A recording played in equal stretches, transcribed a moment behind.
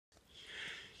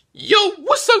Yo,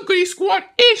 what's up, Goody Squad?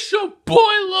 It's your boy,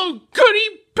 Lil Goody,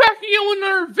 back again with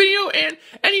another video. And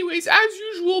anyways, as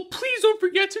usual, please don't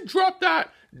forget to drop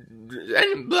that.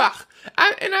 And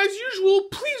as usual,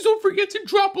 please don't forget to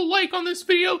drop a like on this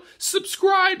video,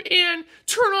 subscribe, and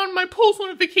turn on my post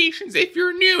notifications if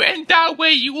you're new, and that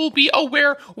way you will be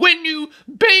aware when new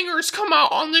bangers come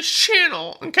out on this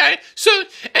channel, okay? So,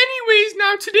 anyways,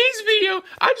 now today's video,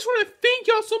 I just want to thank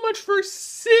y'all so much for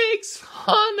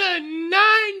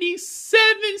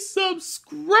 697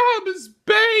 subscribers,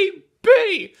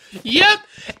 baby!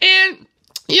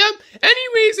 Yep,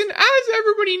 anyways, and as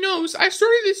everybody knows, I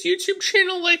started this YouTube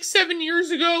channel like 7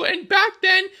 years ago, and back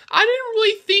then, I didn't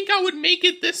really think I would make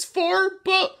it this far,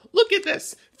 but look at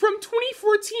this. From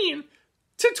 2014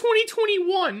 to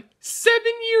 2021, 7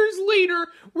 years later,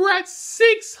 we're at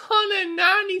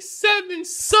 697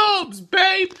 subs,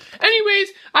 babe. Anyways,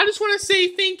 I just want to say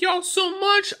thank y'all so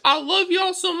much. I love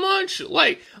y'all so much.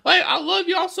 I love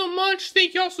y'all so much.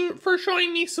 Thank y'all for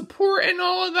showing me support and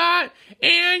all of that.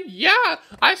 And yeah,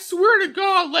 I swear to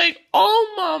God, like, all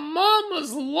my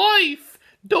mama's life,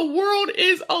 the world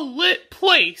is a lit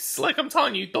place. Like I'm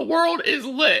telling you, the world is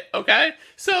lit, okay?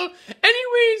 So, anyways,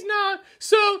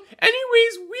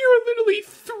 we are literally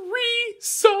 3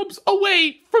 subs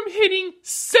away from hitting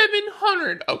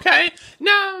 700, okay?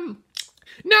 Now,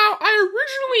 I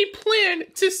originally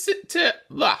planned to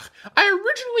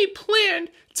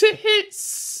hit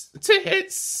 6,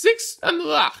 and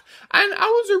I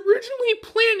was originally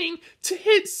planning to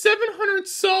hit 700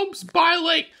 subs by,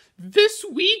 like, this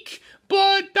week,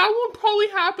 but that won't probably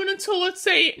happen until, let's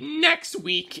say, next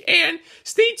week. And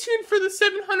stay tuned for the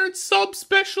 700 sub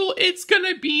special. It's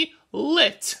gonna be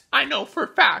lit. I know for a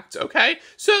fact, okay?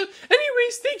 So,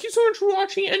 anyways, thank you so much for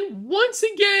watching. And once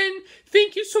again,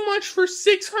 thank you so much for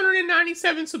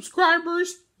 697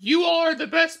 subscribers. You all are the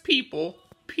best people.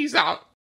 Peace out.